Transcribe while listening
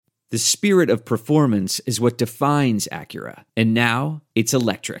The spirit of performance is what defines Acura. And now, it's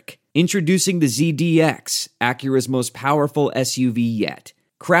electric. Introducing the ZDX, Acura's most powerful SUV yet.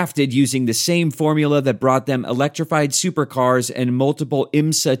 Crafted using the same formula that brought them electrified supercars and multiple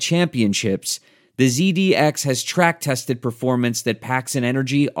IMSA championships, the ZDX has track-tested performance that packs an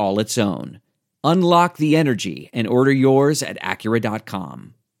energy all its own. Unlock the energy and order yours at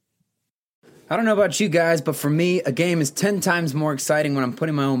Acura.com. I don't know about you guys, but for me, a game is 10 times more exciting when I'm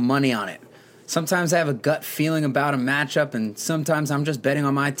putting my own money on it. Sometimes I have a gut feeling about a matchup, and sometimes I'm just betting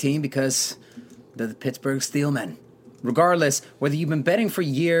on my team because they're the Pittsburgh Steelmen. Regardless, whether you've been betting for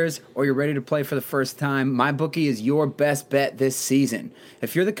years or you're ready to play for the first time, MyBookie is your best bet this season.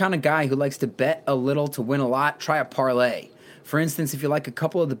 If you're the kind of guy who likes to bet a little to win a lot, try a parlay. For instance, if you like a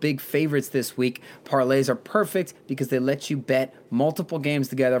couple of the big favorites this week, parlays are perfect because they let you bet multiple games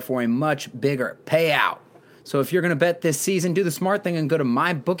together for a much bigger payout. So if you're going to bet this season, do the smart thing and go to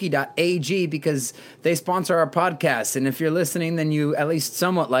mybookie.ag because they sponsor our podcast. And if you're listening, then you at least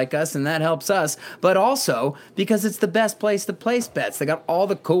somewhat like us, and that helps us. But also because it's the best place to place bets. They got all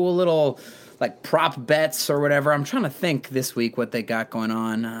the cool little like prop bets or whatever. I'm trying to think this week what they got going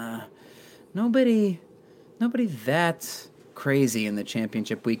on. Nobody that crazy in the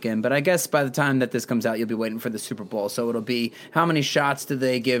championship weekend, but I guess by the time that this comes out, you'll be waiting for the Super Bowl, so it'll be how many shots do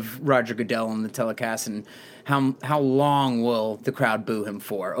they give Roger Goodell on the telecast, and how long will the crowd boo him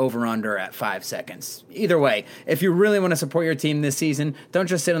for, over under at 5 seconds. Either way, if you really want to support your team this season, don't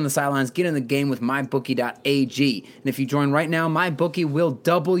just sit on the sidelines, get in the game with mybookie.ag, and if you join right now, MyBookie will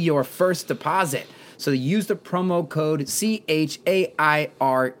double your first deposit. So use the promo code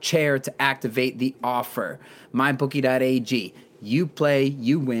CHAIR chair to activate the offer. MyBookie.ag. You play,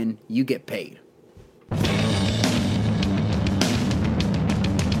 you win, you get paid. Go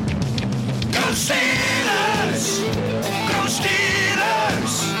Steelers! Go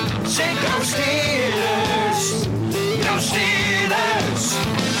Steelers! Say go Steelers! Go Steelers!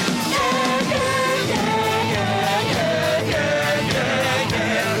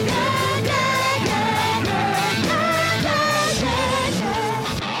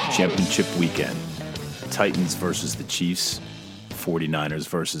 Championship weekend. Titans versus the Chiefs, 49ers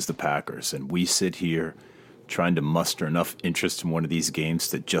versus the Packers. And we sit here trying to muster enough interest in one of these games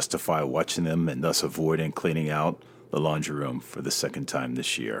to justify watching them and thus avoiding cleaning out the laundry room for the second time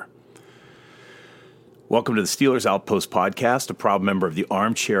this year. Welcome to the Steelers Outpost Podcast, a proud member of the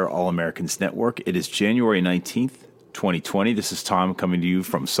Armchair All-Americans Network. It is January 19th, 2020. This is Tom coming to you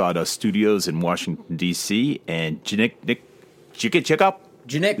from Sawdust Studios in Washington, D.C. And check up.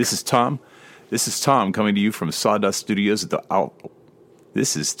 This is Tom. This is Tom coming to you from Sawdust Studios at the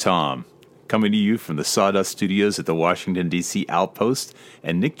This is Tom coming to you from the Sawdust Studios at the Washington D.C. Outpost,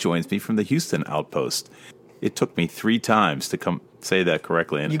 and Nick joins me from the Houston Outpost. It took me 3 times to come say that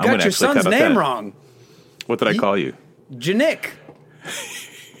correctly, and you I'm got your son's name wrong. What did I call you? Janik.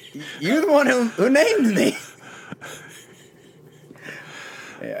 You're the one who named me.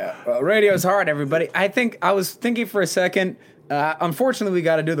 Yeah, well, radio's hard, everybody. I was thinking for a second. Unfortunately, we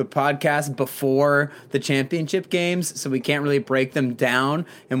got to do the podcast before the championship games, so we can't really break them down.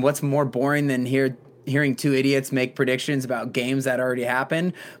 And what's more boring than hearing 2 idiots make predictions about games that already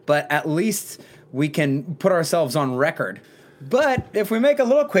happened? But at least we can put ourselves on record. But if we make a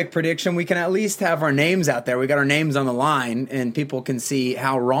little quick prediction, we can at least have our names out there. We got our names on the line, and people can see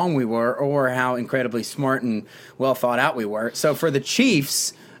how wrong we were or how incredibly smart and well thought out we were. So for the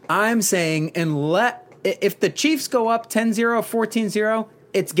Chiefs, I'm saying if the Chiefs go up 10-0, 14-0,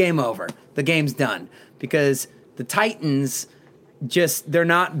 it's game over. The game's done. Because the Titans, they're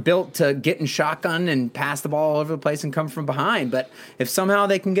not built to get in shotgun and pass the ball all over the place and come from behind. But if somehow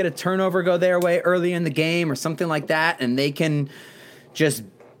they can get a turnover go their way early in the game or something like that, and they can just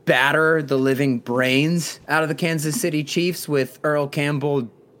batter the living brains out of the Kansas City Chiefs with Earl Campbell,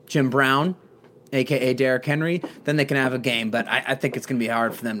 Jim Brown, a.k.a. Derrick Henry, then they can have a game. But I think it's going to be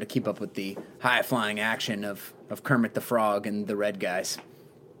hard for them to keep up with the high-flying action of Kermit the Frog and the Red guys.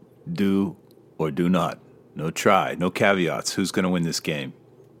 Do or do not. No try. No caveats. Who's going to win this game?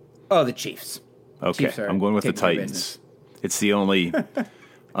 Oh, the Chiefs. Okay, Chiefs I'm going with the Titans. It's the only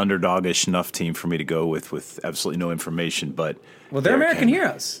underdog-ish enough team for me to go with absolutely no information. But well, they're American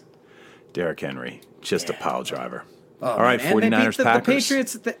heroes. Derrick Henry, just a pile driver. Oh, all right, man. 49ers, Packers. The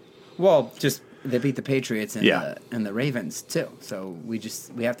Patriots, they beat the Patriots and the Ravens too. So we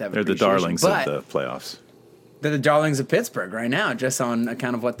have to have. They're the darlings of the playoffs. They're the darlings of Pittsburgh right now, just on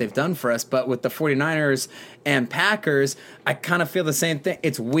account of what they've done for us. But with the 49ers and Packers, I kind of feel the same thing.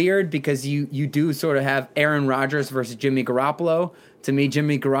 It's weird because you do sort of have Aaron Rodgers versus Jimmy Garoppolo To me,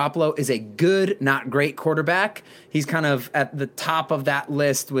 Jimmy Garoppolo is a good, not great quarterback. He's kind of at the top of that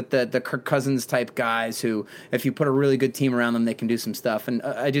list with the Kirk Cousins type guys who, if you put a really good team around them, they can do some stuff. And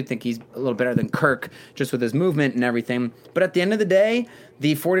I do think he's a little better than Kirk just with his movement and everything. But at the end of the day,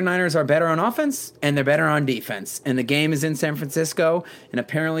 the 49ers are better on offense and they're better on defense. And the game is in San Francisco. And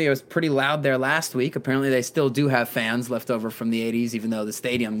apparently it was pretty loud there last week. Apparently they still do have fans left over from the 80s, even though the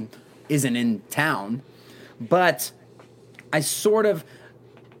stadium isn't in town. But I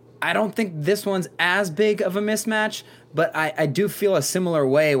don't think this one's as big of a mismatch, but I do feel a similar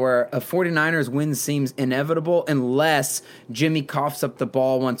way where a 49ers win seems inevitable unless Jimmy coughs up the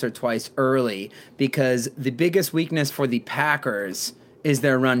ball once or twice early, because the biggest weakness for the Packers is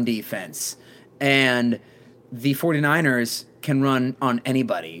their run defense. And the 49ers can run on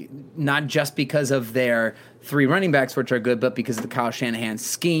anybody, not just because of their 3 running backs, which are good, but because of the Kyle Shanahan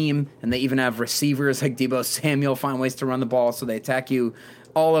scheme, and they even have receivers like Deebo Samuel find ways to run the ball, so they attack you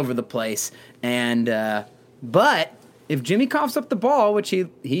all over the place. And but if Jimmy coughs up the ball, which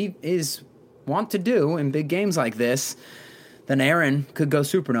he is want to do in big games like this, then Aaron could go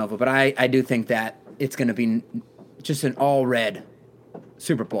supernova. But I do think that it's going to be just an all-red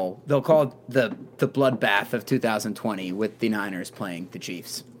Super Bowl. They'll call it the bloodbath of 2020 with the Niners playing the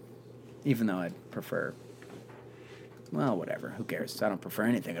Chiefs, even though I'd prefer... Well, whatever. Who cares? I don't prefer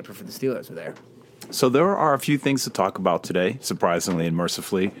anything. I prefer the Steelers are there. So there are a few things to talk about today, surprisingly and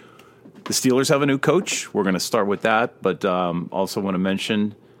mercifully. The Steelers have a new coach. We're going to start with that, but also want to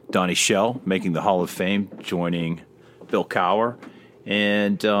mention Donnie Shell making the Hall of Fame, joining Bill Cowher,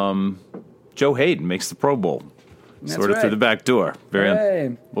 and Joe Hayden makes the Pro Bowl, That's sort of right. through the back door.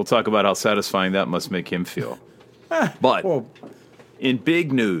 Hey. We'll talk about how satisfying that must make him feel. But Whoa. in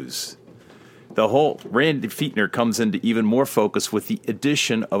big news, the whole Randy Fichtner comes into even more focus with the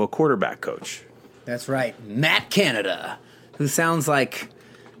addition of a quarterback coach. That's right. Matt Canada, who sounds like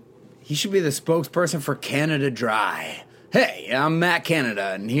he should be the spokesperson for Canada Dry. Hey, I'm Matt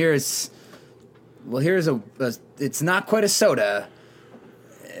Canada, and here's a it's not quite a soda.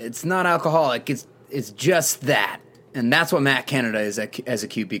 It's not alcoholic. It's just that. And that's what Matt Canada is as a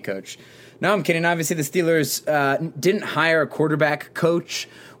QB coach. No, I'm kidding. Obviously, the Steelers didn't hire a quarterback coach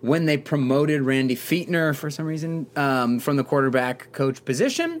when they promoted Randy Fichtner for some reason from the quarterback coach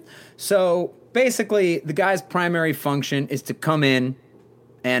position. So basically, the guy's primary function is to come in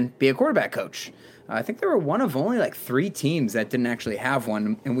and be a quarterback coach. I think there were one of only like 3 teams that didn't actually have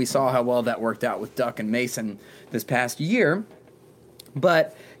one, and we saw how well that worked out with Duck and Mason this past year.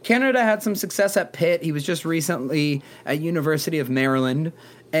 But Canada had some success at Pitt. He was just recently at University of Maryland.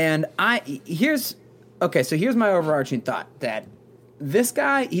 And here's my overarching thought, that this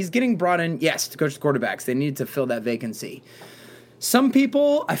guy, he's getting brought in, yes, to coach the quarterbacks. They need to fill that vacancy. Some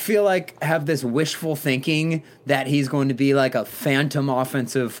people, I feel like, have this wishful thinking that he's going to be like a phantom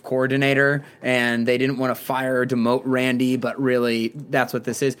offensive coordinator, and they didn't want to fire or demote Randy, but really that's what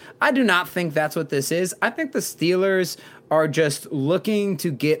this is. I do not think that's what this is. I think the Steelers are just looking to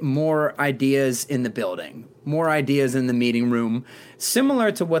get more ideas in the building, more ideas in the meeting room,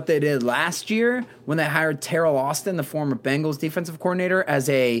 similar to what they did last year when they hired Terrell Austin, the former Bengals defensive coordinator, as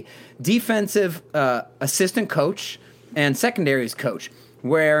a defensive assistant coach and secondaries coach,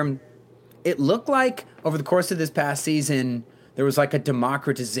 where it looked like over the course of this past season, there was like a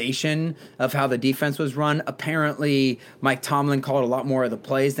democratization of how the defense was run. Apparently, Mike Tomlin called a lot more of the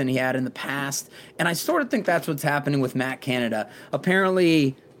plays than he had in the past. And I sort of think that's what's happening with Matt Canada.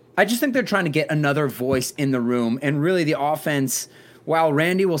 Apparently, I just think they're trying to get another voice in the room. And really the offense, while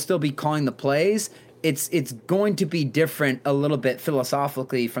Randy will still be calling the plays, it's going to be different a little bit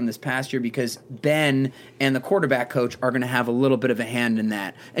philosophically from this past year, because Ben and the quarterback coach are going to have a little bit of a hand in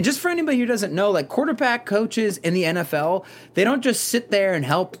that. And just for anybody who doesn't know, like, quarterback coaches in the NFL, they don't just sit there and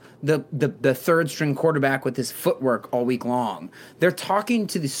help the third string quarterback with his footwork all week long. They're talking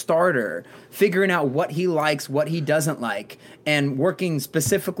to the starter, figuring out what he likes, what he doesn't like, and working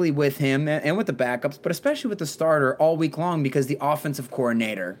specifically with him and with the backups, but especially with the starter all week long, because the offensive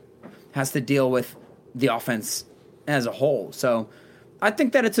coordinator has to deal with the offense as a whole. So I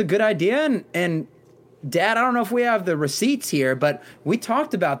think that it's a good idea. And Dad, I don't know if we have the receipts here, but we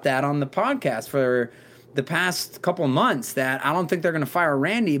talked about that on the podcast for the past couple of months, that I don't think they're going to fire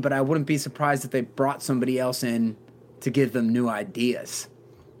Randy, but I wouldn't be surprised if they brought somebody else in to give them new ideas.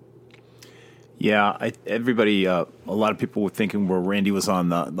 Yeah, everybody, a lot of people were thinking where Randy was on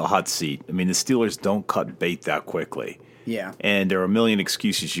the hot seat. I mean, the Steelers don't cut bait that quickly. Yeah. And there are a million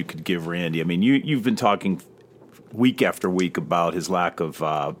excuses you could give Randy. I mean, you've been talking week after week about his lack of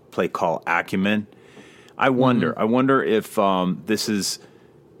play call acumen. I wonder if this is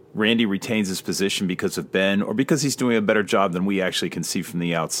Randy retains his position because of Ben or because he's doing a better job than we actually can see from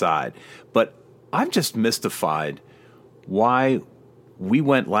the outside. But I'm just mystified why we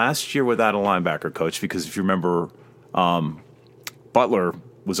went last year without a linebacker coach, because if you remember, Butler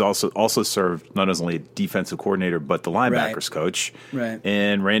was also served not only a defensive coordinator but the linebackers coach. Right.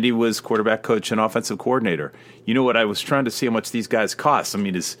 And Randy was quarterback coach and offensive coordinator. You know what? I was trying to see how much these guys cost. I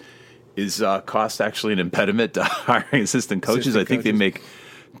mean, is cost actually an impediment to hiring assistant coaches? I think they make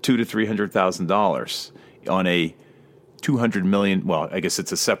 $200,000 to $300,000 on a $200 million. Well, I guess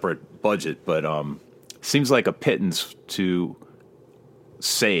it's a separate budget, but seems like a pittance to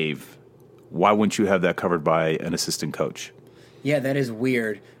save. Why wouldn't you have that covered by an assistant coach? Yeah, that is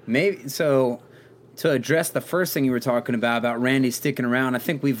weird. Maybe so. To address the first thing you were talking about Randy sticking around, I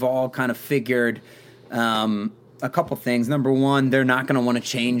think we've all kind of figured a couple things. Number one, they're not going to want to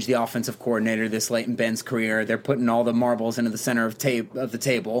change the offensive coordinator this late in Ben's career. They're putting all the marbles into the center of the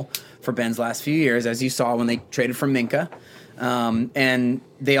table for Ben's last few years, as you saw when they traded for Minka. And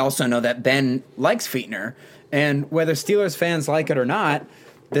they also know that Ben likes Fichtner. And whether Steelers fans like it or not,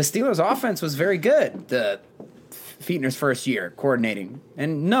 the Steelers' offense was very good Fichtner's first year coordinating.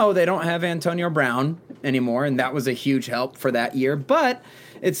 And no, they don't have Antonio Brown anymore, and that was a huge help for that year. But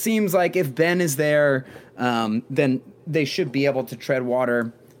it seems like if Ben is there, then they should be able to tread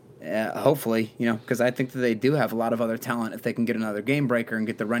water, hopefully, because I think that they do have a lot of other talent if they can get another game breaker and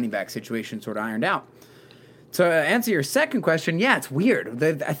get the running back situation sort of ironed out. To answer your second question, yeah, it's weird.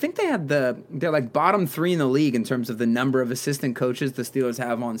 I think they're like bottom 3 in the league in terms of the number of assistant coaches the Steelers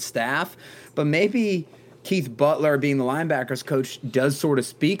have on staff, but maybe Keith Butler being the linebackers coach does sort of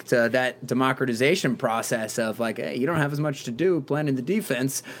speak to that democratization process of like, hey, you don't have as much to do planning the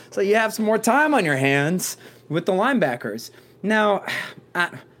defense, so you have some more time on your hands with the linebackers. Now, I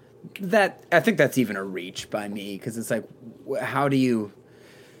think that's even a reach by me, because it's like, how do you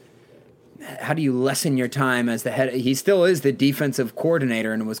lessen your time as the head? He still is the defensive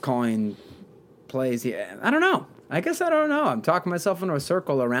coordinator and was calling plays. Yeah, I don't know. I guess I don't know. I'm talking myself into a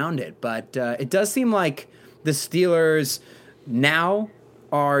circle around it, but it does seem like the Steelers now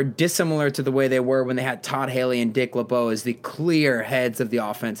are dissimilar to the way they were when they had Todd Haley and Dick LeBeau as the clear heads of the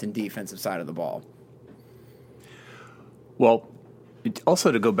offense and defensive side of the ball. Well,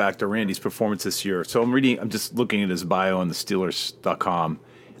 also to go back to Randy's performance this year, so I'm just looking at his bio on the Steelers.com,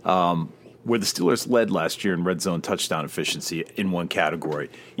 where the Steelers led last year in red zone touchdown efficiency in one category.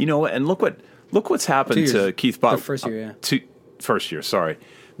 And look what's happened to Keith Butler. The first year, yeah. First year, sorry.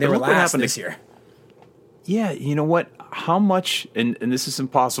 They were last this year. Yeah, you know what? How much, and this is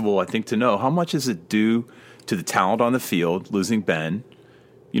impossible, I think, to know, how much is it due to the talent on the field, losing Ben,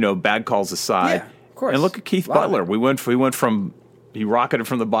 bad calls aside? Yeah, of course. And look at Keith Butler. He rocketed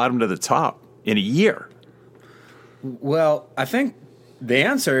from the bottom to the top in a year. Well, I think the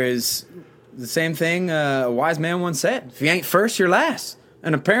answer is the same thing a wise man once said. If you ain't first, you're last.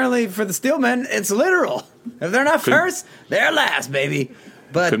 And apparently for the Steelmen, it's literal. If they're not first, they're last, baby.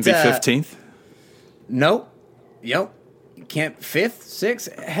 But couldn't be 15th? Nope. Yep. You can't 5th,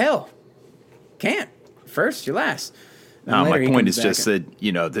 6th. Hell. Can't. First, you're last. No, my point is just that,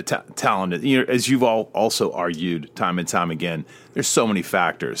 the talent, as you've all also argued time and time again, there's so many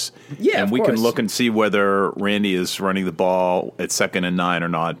factors. Yeah, and we can look and see whether Randy is running the ball at 2nd and 9 or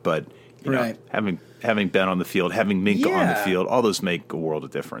not, but having Ben on the field, having Minka on the field, all those make a world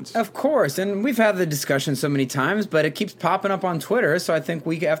of difference. Of course, and we've had the discussion so many times, but it keeps popping up on Twitter, so I think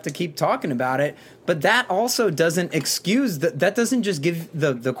we have to keep talking about it. But that also doesn't excuse, that doesn't just give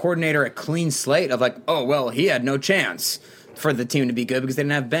the coordinator a clean slate of like, oh, well, he had no chance for the team to be good because they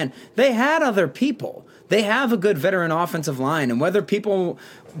didn't have Ben. They had other people. They have a good veteran offensive line, and whether people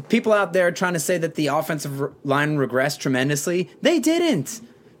out there trying to say that the offensive line regressed tremendously, they didn't.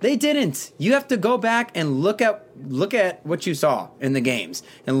 They didn't. You have to go back and look at what you saw in the games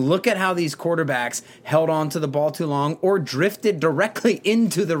and look at how these quarterbacks held on to the ball too long or drifted directly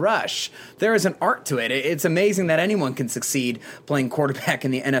into the rush. There is an art to it. It's amazing that anyone can succeed playing quarterback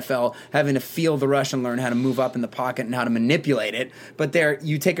in the NFL, having to feel the rush and learn how to move up in the pocket and how to manipulate it. But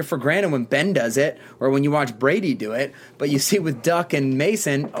you take it for granted when Ben does it or when you watch Brady do it. But you see with Duck and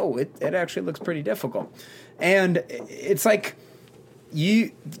Mason, it actually looks pretty difficult. And it's like,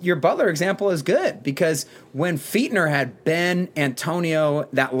 your Butler example is good because when Fichtner had Ben, Antonio,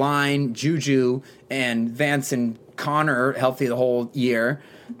 that line, Juju, and Vance and Connor healthy the whole year,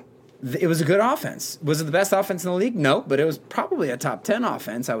 it was a good offense. Was it the best offense in the league? No, but it was probably a top 10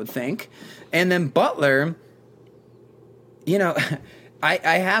 offense, I would think. And then Butler, I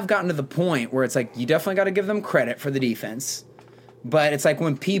have gotten to the point where it's like you definitely got to give them credit for the defense. But it's like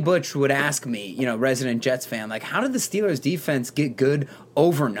when P. Butch would ask me, resident Jets fan, like, how did the Steelers defense get good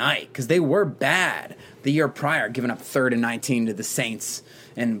overnight? Because they were bad the year prior, giving up 3rd and 19 to the Saints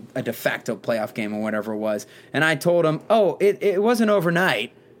in a de facto playoff game or whatever it was. And I told him, it wasn't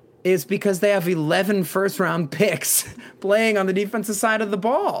overnight. It's because they have 11 first-round picks playing on the defensive side of the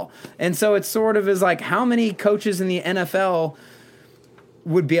ball. And so it sort of is like, how many coaches in the NFL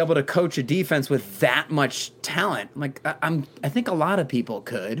would be able to coach a defense with that much talent? Like, I think a lot of people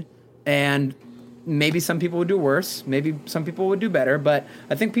could, and maybe some people would do worse. Maybe some people would do better, but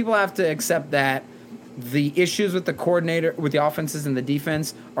I think people have to accept that the issues with the coordinator, with the offenses and the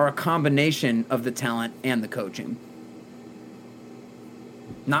defense, are a combination of the talent and the coaching.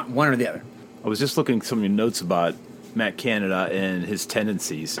 Not one or the other. I was just looking at some of your notes about Matt Canada and his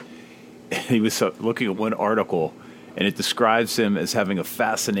tendencies. He was looking at one article, and it describes him as having a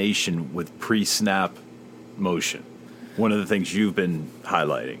fascination with pre-snap motion. One of the things you've been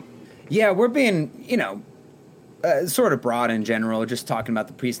highlighting. Yeah, we're being, sort of broad in general, just talking about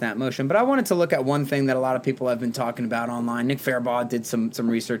the pre-snap motion. But I wanted to look at one thing that a lot of people have been talking about online. Nick Fairbaugh did some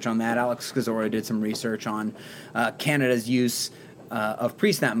research on that. Alex Scazzora did some research on Canada's use of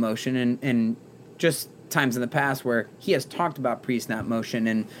pre-snap motion and just times in the past where he has talked about pre-snap motion.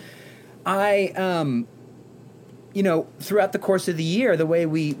 And I, throughout the course of the year, the way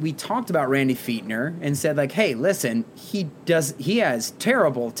we talked about Randy Fichtner and said, like, hey, listen, he has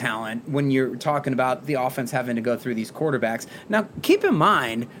terrible talent when you're talking about the offense having to go through these quarterbacks. Now, keep in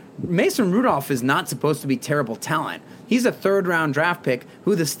mind, Mason Rudolph is not supposed to be terrible talent. He's a 3rd-round draft pick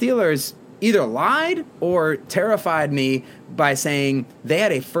who the Steelers either lied or terrified me by saying they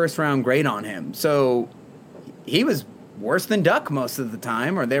had a 1st-round grade on him. So he was worse than Duck most of the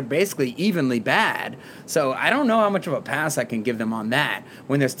time, or they're basically evenly bad. So I don't know how much of a pass I can give them on that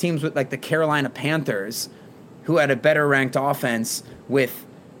when there's teams with like the Carolina Panthers who had a better ranked offense with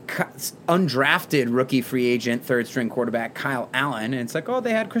undrafted rookie free agent 3rd-string quarterback Kyle Allen, and it's like,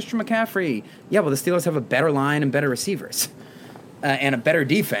 they had Christian McCaffrey. Yeah, well, the Steelers have a better line and better receivers. And a better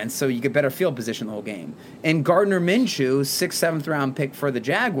defense, so you get better field position the whole game. And Gardner Minshew, 6th, 7th round pick for the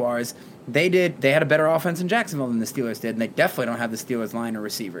Jaguars, they had a better offense in Jacksonville than the Steelers did, and they definitely don't have the Steelers line or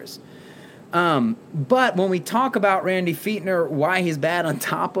receivers. But when we talk about Randy Fichtner, why he's bad on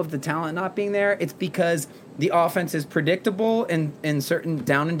top of the talent not being there, it's because the offense is predictable in certain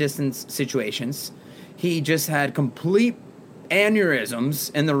down and distance situations. He just had complete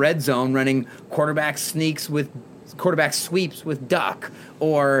aneurysms in the red zone running quarterback sweeps with Duck,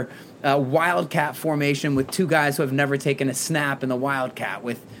 or wildcat formation with 2 guys who have never taken a snap in the wildcat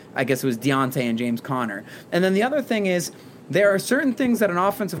with, I guess it was Deontay and James Conner. And then the other thing is, there are certain things that an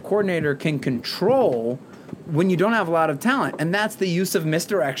offensive coordinator can control when you don't have a lot of talent, and that's the use of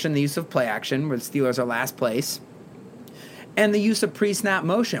misdirection, the use of play action, where the Steelers are last place, and the use of pre-snap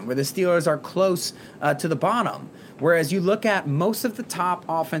motion, where the Steelers are close to the bottom. Whereas you look at most of the top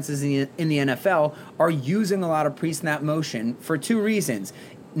offenses in the NFL are using a lot of pre-snap motion for 2 reasons.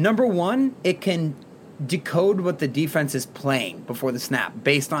 Number one, it can decode what the defense is playing before the snap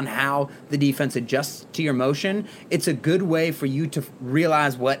based on how the defense adjusts to your motion. It's a good way for you to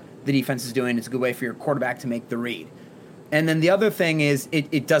realize what the defense is doing. It's a good way for your quarterback to make the read. And then the other thing is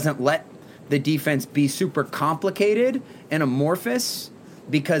it doesn't let the defense be super complicated and amorphous,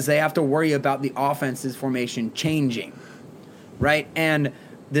 because they have to worry about the offense's formation changing, right? And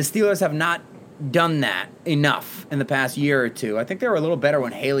the Steelers have not done that enough in the past year or 2. I think they were a little better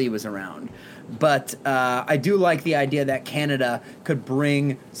when Haley was around. But I do like the idea that Canada could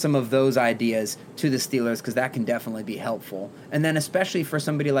bring some of those ideas to the Steelers, because that can definitely be helpful. And then especially for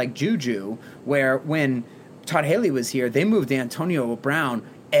somebody like Juju, where when Todd Haley was here, they moved Antonio Brown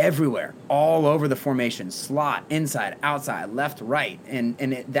everywhere, all over the formation, slot, inside, outside, left, right,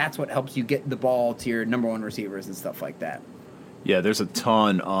 and that's what helps you get the ball to your number 1 receivers and stuff like that. Yeah, there's a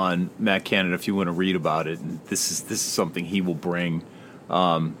ton on Matt Canada if you want to read about it, and this is something he will bring.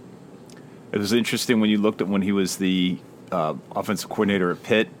 It was interesting when you looked at when he was the offensive coordinator at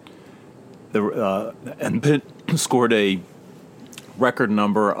Pitt, and Pitt scored a record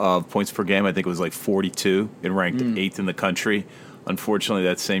number of points per game. I think it was like 42. It ranked 8th in the country. Unfortunately,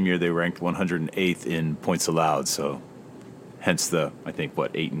 that same year they ranked 108th in points allowed, so hence the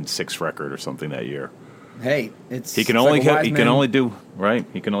 8-6 record or something that year. Hey, he can only do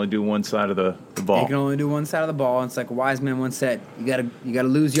one side of the ball. He can only do one side of the ball. It's like a wise man once said: you gotta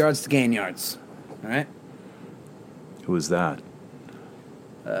lose yards to gain yards. All right. Who was that?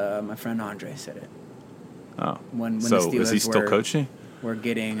 My friend Andre said it. Oh, when the so Steelers is he still coaching? We're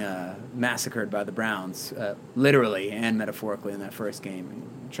getting massacred by the Browns, literally and metaphorically in that first game.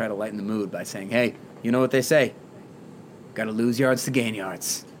 And try to lighten the mood by saying, hey, you know what they say? Got to lose yards to gain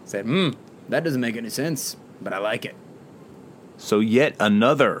yards. Said, that doesn't make any sense, but I like it. So yet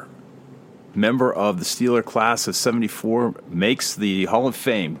another member of the Steeler class of 74 makes the Hall of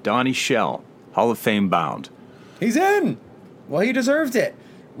Fame. Donnie Shell, Hall of Fame bound. He's in. Well, he deserved it.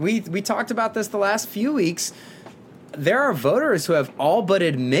 We talked about this the last few weeks. There are voters who have all but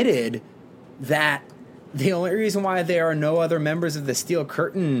admitted that the only reason why there are no other members of the Steel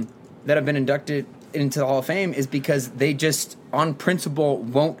Curtain that have been inducted into the Hall of Fame is because they just, on principle,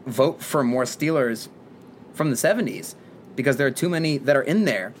 won't vote for more Steelers from the 70s because there are too many that are in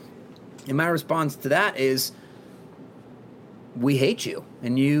there. And my response to that is, we hate you,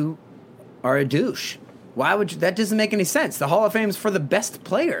 and you are a douche. Why would you? That doesn't make any sense. The Hall of Fame is for the best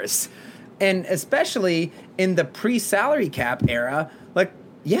players. And especially in the pre-salary cap era, like,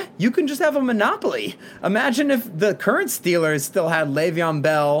 yeah, you can just have a monopoly. Imagine if the current Steelers still had Le'Veon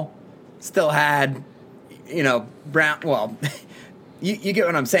Bell, still had, Brown. Well, you get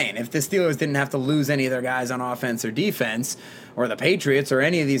what I'm saying. If the Steelers didn't have to lose any of their guys on offense or defense, or the Patriots or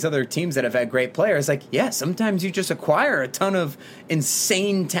any of these other teams that have had great players, like, yeah, sometimes you just acquire a ton of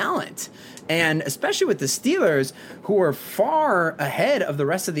insane talent. And especially with the Steelers, who were far ahead of the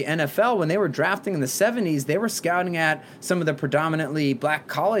rest of the NFL when they were drafting in the 70s, they were scouting at some of the predominantly black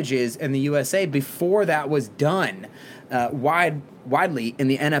colleges in the USA before that was done widely in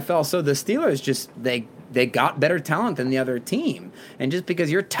the NFL. So the Steelers just, they got better talent than the other team. And just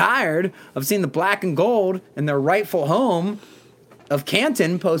because you're tired of seeing the black and gold in their rightful home of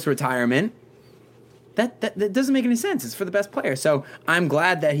Canton post-retirement, that doesn't make any sense. It's for the best player. So I'm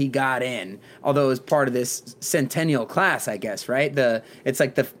glad that he got in, although as part of this centennial class, I guess, right?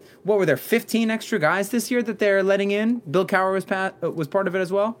 What were there, 15 extra guys this year that they're letting in? Bill Cowher was part of it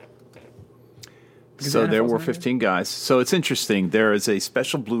as well? So there were 15 guys. So it's interesting. There is a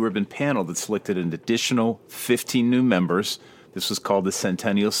special blue ribbon panel that selected an additional 15 new members. This was called the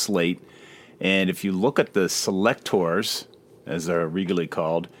Centennial Slate. And if you look at the selectors, as they're regally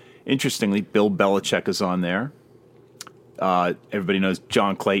called, interestingly, Bill Belichick is on there. Everybody knows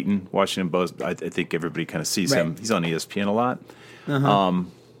John Clayton, Washington Post. I think everybody kind of sees him. He's on ESPN a lot. Uh-huh.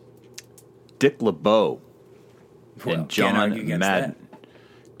 Dick LeBeau and John Madden.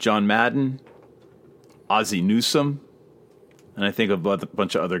 John Madden, Ozzie Newsome, and I think a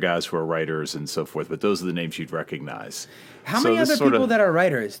bunch of other guys who are writers and so forth. But those are the names you'd recognize. How many other people that are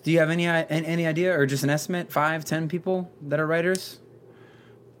writers? Do you have any idea, or just an estimate? 5, 10 people that are writers?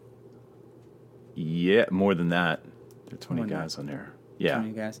 Yeah, more than that. There are 20 guys on there. Yeah,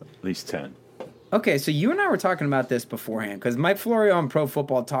 20 guys. At least 10. Okay, so you and I were talking about this beforehand, because Mike Florio on Pro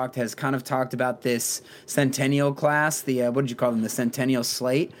Football Talk has kind of talked about this centennial class, the what did you call them, the centennial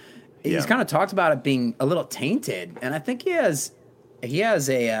slate. Yeah. He's kind of talked about it being a little tainted, and I think he has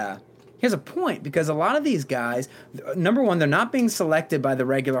a point, because a lot of these guys, number one, they're not being selected by the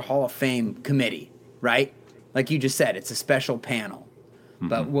regular Hall of Fame committee, right? Like you just said, it's a special panel.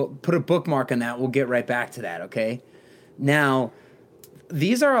 But we'll put a bookmark on that. We'll get right back to that, okay? Now,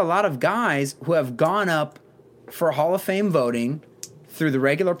 these are a lot of guys who have gone up for Hall of Fame voting through the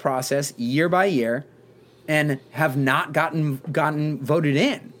regular process year by year and have not gotten voted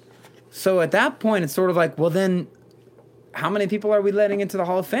in. So at that point, it's sort of like, well, then how many people are we letting into the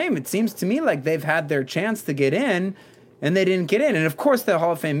Hall of Fame? It seems to me like they've had their chance to get in, and they didn't get in. And, of course, the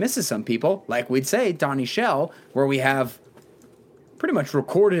Hall of Fame misses some people, like we'd say, Donnie Shell, where we have pretty much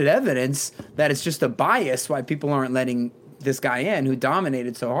recorded evidence that it's just a bias why people aren't letting this guy in who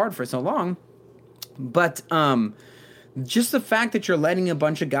dominated so hard for so long. But just the fact that you're letting a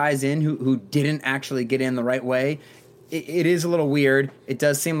bunch of guys in who didn't actually get in the right way, it is a little weird. It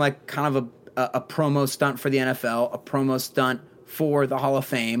does seem like kind of a promo stunt for the NFL, a promo stunt for the Hall of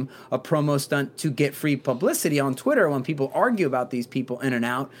Fame, a promo stunt to get free publicity on Twitter when people argue about these people in and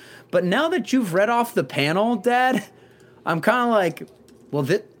out. But now that you've read off the panel, Dad, I'm kind of like, well,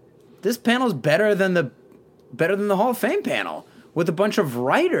 this panel's better than the Hall of Fame panel, with a bunch of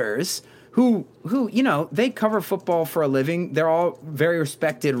writers who they cover football for a living. They're all very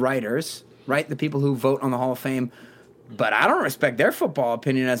respected writers, right? The people who vote on the Hall of Fame. But I don't respect their football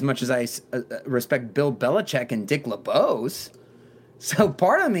opinion as much as I respect Bill Belichick and Dick LeBeau's. So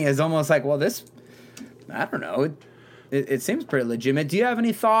part of me is almost like, well, this, I don't know. It seems pretty legitimate. Do you have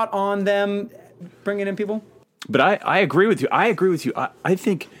any thought on them bringing in people? But I agree with you. I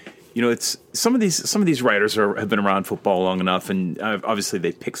think, it's some of these writers have been around football long enough, and obviously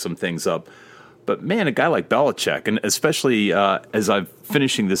they pick some things up. But man, a guy like Belichick, and especially as I'm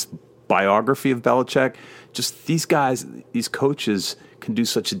finishing this biography of Belichick, just these guys, these coaches can do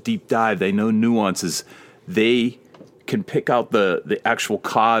such a deep dive. They know nuances. They can pick out the actual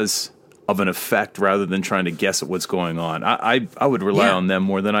cause of an effect rather than trying to guess at what's going on. I would rely on them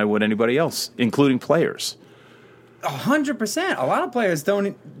more than I would anybody else, including players. 100%. A lot of players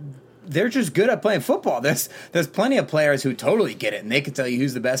don't. They're just good at playing football. There's plenty of players who totally get it, and they can tell you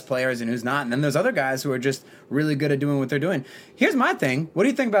who's the best players and who's not. And then there's other guys who are just really good at doing what they're doing. Here's my thing. What do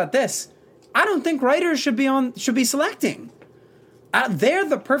you think about this? I don't think writers should be selecting. They're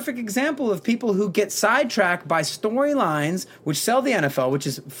the perfect example of people who get sidetracked by storylines which sell the NFL, which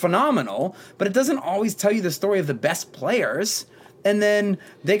is phenomenal, but it doesn't always tell you the story of the best players. And then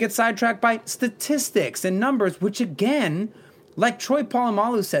they get sidetracked by statistics and numbers, which again, like Troy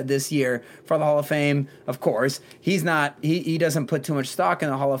Polamalu said this year for the Hall of Fame, of course, he doesn't put too much stock in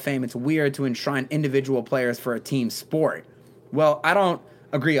the Hall of Fame. It's weird to enshrine individual players for a team sport. Well, I don't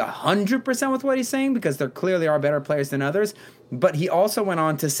agree 100% with what he's saying because there clearly are better players than others. But he also went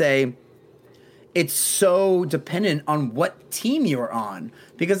on to say it's so dependent on what team you're on.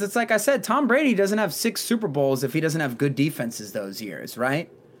 Because it's like I said, Tom Brady doesn't have 6 Super Bowls if he doesn't have good defenses those years, right?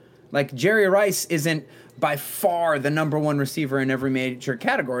 Like Jerry Rice isn't by far the number one receiver in every major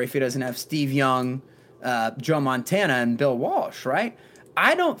category if he doesn't have Steve Young, Joe Montana, and Bill Walsh, right?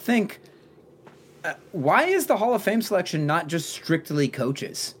 I don't think... why is the Hall of Fame selection not just strictly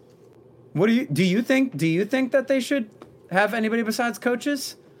coaches? What do you think that they should have anybody besides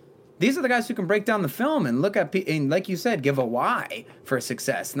coaches? These are the guys who can break down the film and look at and like you said, give a why for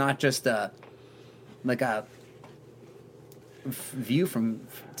success, not just a view from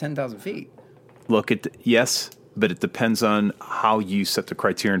 10,000 feet. Look, yes, but it depends on how you set the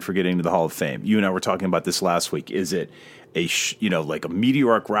criterion for getting to the Hall of Fame. You and I were talking about this last week. Is it like a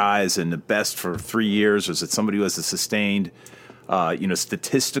meteoric rise and the best for 3 years, or is it somebody who has a sustained, has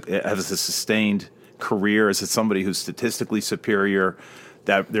a sustained career? Is it somebody who's statistically superior,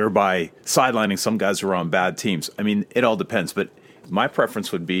 that thereby sidelining some guys who are on bad teams? I mean, it all depends. But my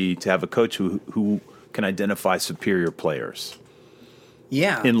preference would be to have a coach who can identify superior players.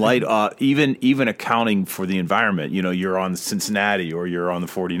 Yeah. In light, even accounting for the environment. You're on Cincinnati or you're on the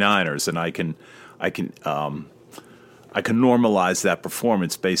 49ers, and I can normalize that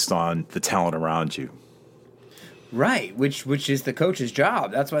performance based on the talent around you. Right, which is the coach's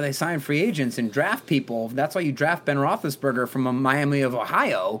job. That's why they sign free agents and draft people. That's why you draft Ben Roethlisberger from Miami of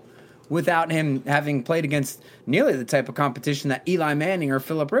Ohio without him having played against nearly the type of competition that Eli Manning or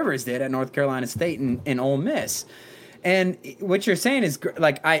Phillip Rivers did at North Carolina State and Ole Miss. And what you're saying is,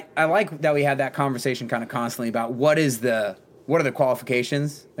 like, I like that we have that conversation kind of constantly about what are the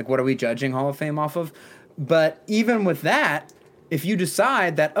qualifications? Like, what are we judging Hall of Fame off of? But even with that, if you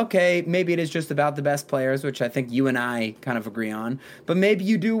decide that, okay, maybe it is just about the best players, which I think you and I kind of agree on, but maybe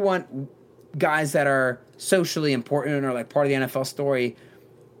you do want guys that are socially important or like part of the NFL story,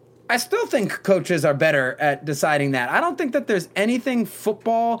 I still think coaches are better at deciding that. I don't think that there's anything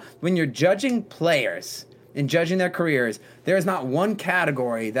football, when you're judging players and judging their careers, there is not one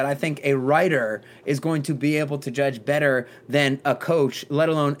category that I think a writer is going to be able to judge better than a coach, let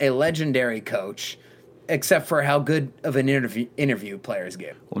alone a legendary coach, except for how good of an interview players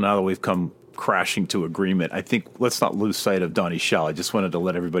give. Well, now that we've come crashing to agreement, I think let's not lose sight of Donnie Shell. I just wanted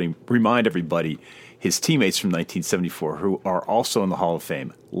to remind everybody, his teammates from 1974 who are also in the Hall of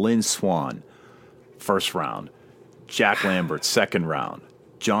Fame: Lynn Swann, first round; Jack Lambert, second round;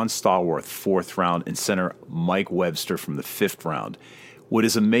 John Stallworth, fourth round; and center Mike Webster from the fifth round. What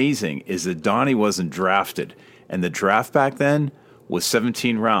is amazing is that Donnie wasn't drafted, and the draft back then was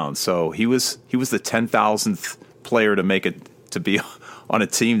 17 rounds. So he was the 10,000th player to make it to be on a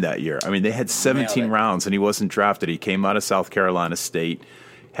team that year. I mean, they had 17 rounds, and he wasn't drafted. He came out of South Carolina State,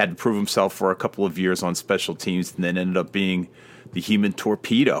 had to prove himself for a couple of years on special teams, and then ended up being the human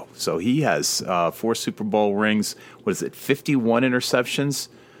torpedo. So he has 4 Super Bowl rings. What is it, 51 interceptions?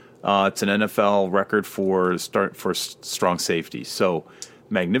 It's an NFL record for strong safety. So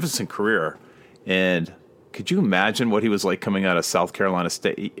magnificent career. And could you imagine what he was like coming out of South Carolina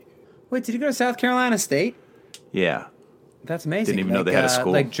State? Wait, did he go to South Carolina State? Yeah. That's amazing. Didn't even know they had a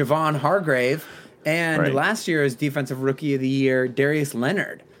school. Like Javon Hargrave and last year's Defensive Rookie of the Year, Darius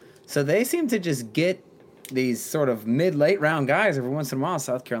Leonard. So they seem to just get these sort of mid-late round guys every once in a while.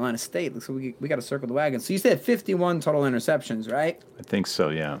 South Carolina State. Looks like we got to circle the wagon. So you said 51 total interceptions, right? I think so,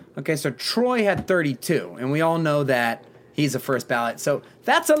 yeah. Okay, so Troy had 32, and we all know that he's a first ballot. So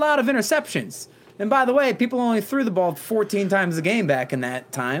that's a lot of interceptions. And by the way, people only threw the ball 14 times a game back in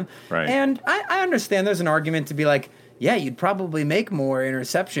that time. Right. And I understand there's an argument to be like, yeah, you'd probably make more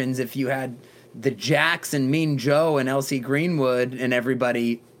interceptions if you had the Jacks and Mean Joe and L.C. Greenwood and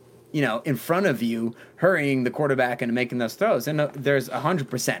everybody, in front of you hurrying the quarterback and making those throws. And there's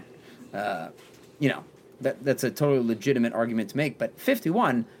 100%, that's a totally legitimate argument to make. But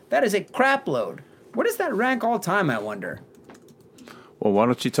 51, that is a crap load. Where does that rank all time, I wonder? Well, why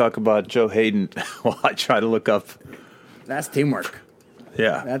don't you talk about Joe Hayden while I try to look up? That's teamwork.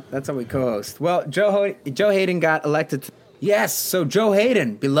 Yeah. That's how we co-host. Well, Joe Hayden got elected to... Yes, so Joe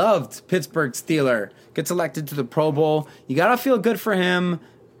Hayden, beloved Pittsburgh Steeler, gets elected to the Pro Bowl. You got to feel good for him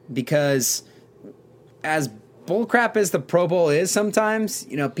because as bullcrap as the Pro Bowl is sometimes,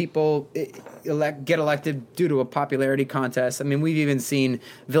 people get elected due to a popularity contest. I mean, we've even seen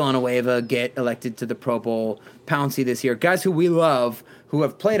Villanueva get elected to the Pro Bowl, Pouncey this year. Guys who we love, who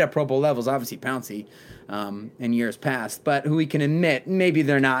have played at Pro Bowl levels, obviously Pouncey in years past, but who we can admit maybe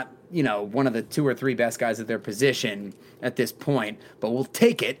they're not, one of the 2 or 3 best guys at their position at this point, but we'll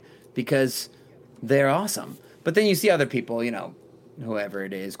take it because they're awesome. But then you see other people, whoever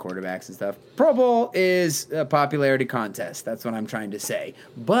it is, quarterbacks and stuff. Pro Bowl is a popularity contest. That's what I'm trying to say.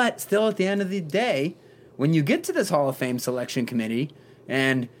 But still, at the end of the day, when you get to this Hall of Fame selection committee,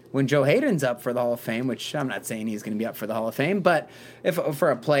 and when Joe Hayden's up for the Hall of Fame, which I'm not saying he's going to be up for the Hall of Fame, but if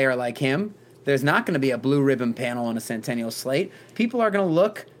for a player like him, there's not going to be a blue ribbon panel on a centennial slate. People are going to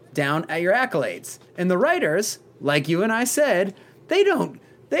look down at your accolades. And the writers, like you and I said, they don't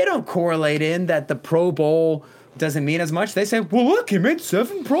correlate in that the Pro Bowl doesn't mean as much. They say, well, look, he made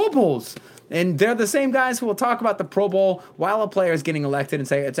 7 Pro Bowls. And they're the same guys who will talk about the Pro Bowl while a player is getting elected and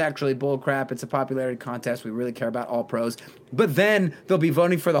say, it's actually bull crap. It's a popularity contest. We really care about all pros. But then they'll be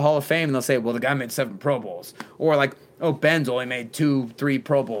voting for the Hall of Fame and they'll say, well, the guy made 7 Pro Bowls. Or like, oh, Ben's only made 2, 3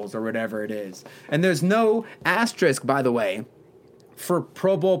 Pro Bowls or whatever it is. And there's no asterisk, by the way, for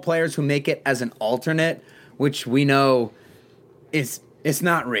Pro Bowl players who make it as an alternate, which we know it's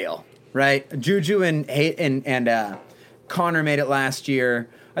not real. Right, Juju and Connor made it last year.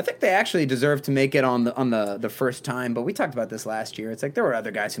 I think they actually deserve to make it on the first time, but we talked about this last year. It's like there were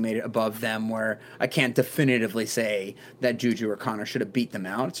other guys who made it above them where I can't definitively say that Juju or Connor should have beat them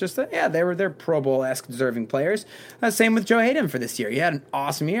out. It's just that, they're Pro Bowl-esque deserving players. Same with Joe Hayden for this year. He had an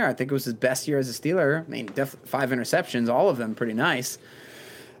awesome year. I think it was his best year as a Steeler. I mean, 5 interceptions, all of them pretty nice.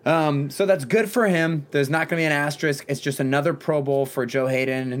 So that's good for him. There's not going to be an asterisk. It's just another Pro Bowl for Joe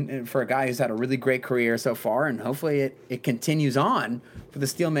Hayden and for a guy who's had a really great career so far, and hopefully it continues on for the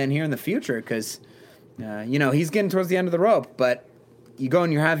Steelman here in the future because, he's getting towards the end of the rope, but you go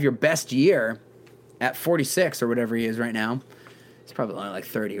and you have your best year at 46 or whatever he is right now. He's probably only like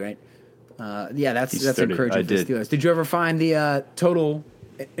 30, right? That's 30. Encouraging for the Steelers. Did you ever find the total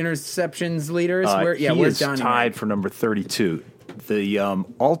interceptions leaders? He is tied for number 32. The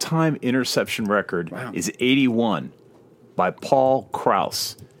all-time interception record is 81 by Paul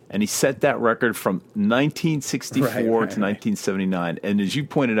Krause, and he set that record from 1964 to 1979. And as you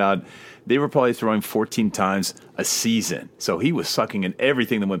pointed out, they were probably throwing 14 times a season. So he was sucking in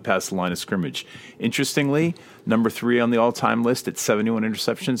everything that went past the line of scrimmage. Interestingly, number 3 on the all-time list at 71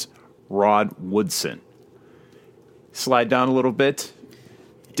 interceptions, Rod Woodson. Slide down a little bit.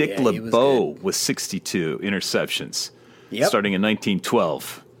 Dick LeBeau with 62 interceptions. Yep. Starting in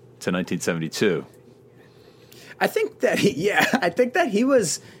 1912 to 1972. I think that he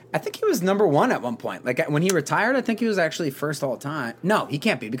was number 1 at one point. Like when he retired, I think he was actually first all time. No, he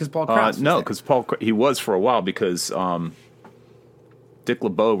can't be because Paul Krause. No, because he was for a while because Dick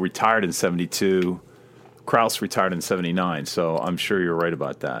LeBeau retired in 72, Krause retired in 79. So I'm sure you're right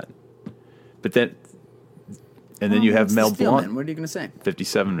about that. But then, you have Mel Blount. What are you going to say?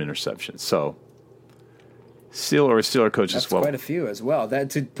 57 interceptions. So. Steeler coach as well. That's quite a few as well. That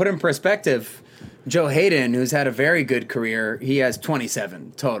to put in perspective, Joe Hayden, who's had a very good career, he has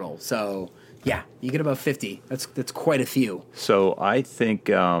 27 total. So you get about 50. That's quite a few. So I think,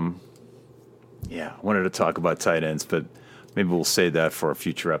 I wanted to talk about tight ends, but maybe we'll save that for a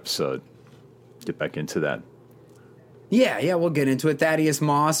future episode. Get back into that. Yeah, we'll get into it. Thaddeus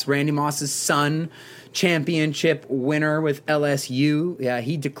Moss, Randy Moss's son, championship winner with LSU. Yeah,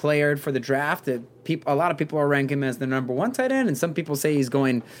 he declared for the draft. A lot of people are ranking him as the number 1 tight end, and some people say he's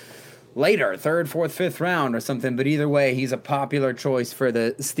going later, 3rd, 4th, 5th round or something. But either way, he's a popular choice for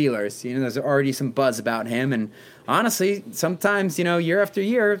the Steelers. There's already some buzz about him, and honestly, sometimes, year after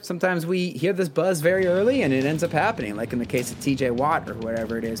year, sometimes we hear this buzz very early and it ends up happening, like in the case of TJ Watt or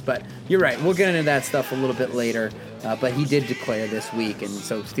whatever it is. But you're right, we'll get into that stuff a little bit later. But he did declare this week, and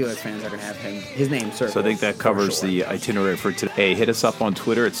so Steelers fans are going to have his name circled. So I think that covers the itinerary for today. Hey, hit us up on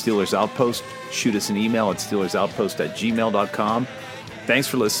Twitter at Steelers Outpost. Shoot us an email at SteelersOutpost@gmail.com. Thanks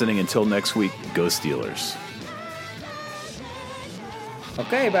for listening. Until next week, go Steelers.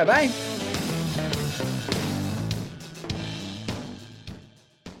 Okay, bye-bye.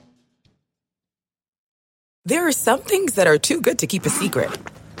 There are some things that are too good to keep a secret.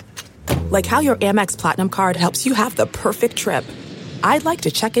 Like how your Amex Platinum card helps you have the perfect trip. I'd like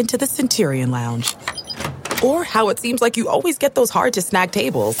to check into the Centurion Lounge. Or how it seems like you always get those hard-to-snag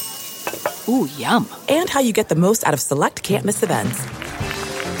tables. Ooh, yum. And how you get the most out of select can't-miss events.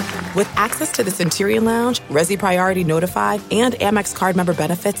 With access to the Centurion Lounge, Resi Priority Notified, and Amex card member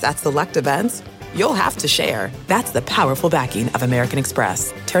benefits at select events, you'll have to share. That's the powerful backing of American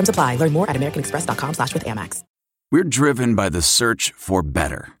Express. Terms apply. Learn more at americanexpress.com/withAmex. We're driven by the search for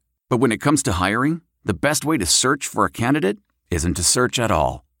better. But when it comes to hiring, the best way to search for a candidate isn't to search at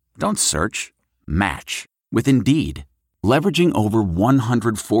all. Don't search. Match. With Indeed. Leveraging over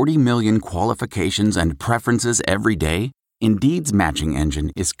 140 million qualifications and preferences every day, Indeed's matching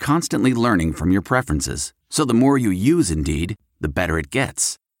engine is constantly learning from your preferences. So the more you use Indeed, the better it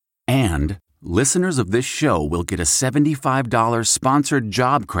gets. And listeners of this show will get a $75 sponsored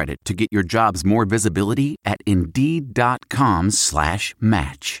job credit to get your jobs more visibility at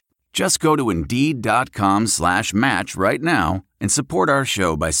Indeed.com/match. Just go to Indeed.com/match right now and support our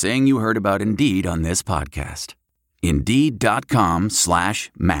show by saying you heard about Indeed on this podcast.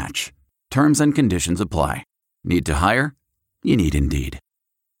 Indeed.com/match. Terms and conditions apply. Need to hire? You need Indeed.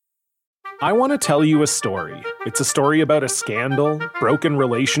 I want to tell you a story. It's a story about a scandal, broken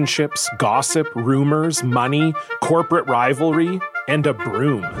relationships, gossip, rumors, money, corporate rivalry, and a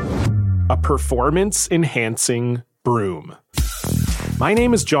broom. A performance-enhancing broom. My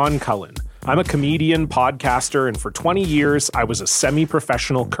name is John Cullen. I'm a comedian, podcaster, and for 20 years, I was a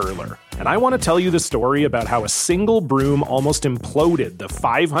semi-professional curler. And I want to tell you the story about how a single broom almost imploded the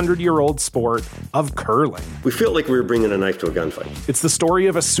 500-year-old sport of curling. We felt like we were bringing a knife to a gunfight. It's the story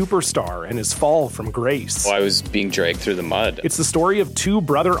of a superstar and his fall from grace. I was being dragged through the mud. It's the story of two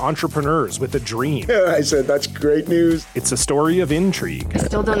brother entrepreneurs with a dream. I said, that's great news. It's a story of intrigue. I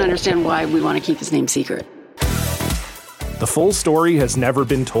still don't understand why we want to keep his name secret. The full story has never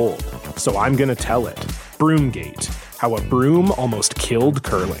been told, so I'm going to tell it. Broomgate, how a broom almost killed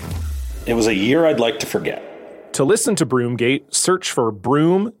curling. It was a year I'd like to forget. To listen to Broomgate, search for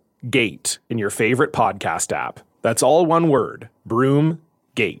Broomgate in your favorite podcast app. That's all one word,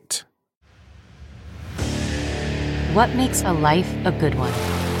 Broomgate. What makes a life a good one?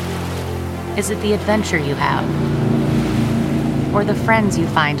 Is it the adventure you have? Or the friends you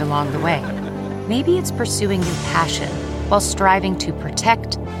find along the way? Maybe it's pursuing your passion while striving to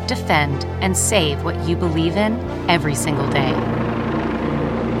protect, defend, and save what you believe in every single day.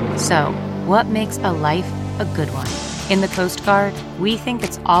 So, what makes a life a good one? In the Coast Guard, we think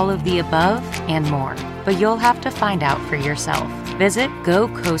it's all of the above and more, but you'll have to find out for yourself. Visit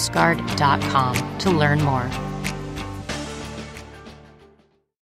gocoastguard.com to learn more.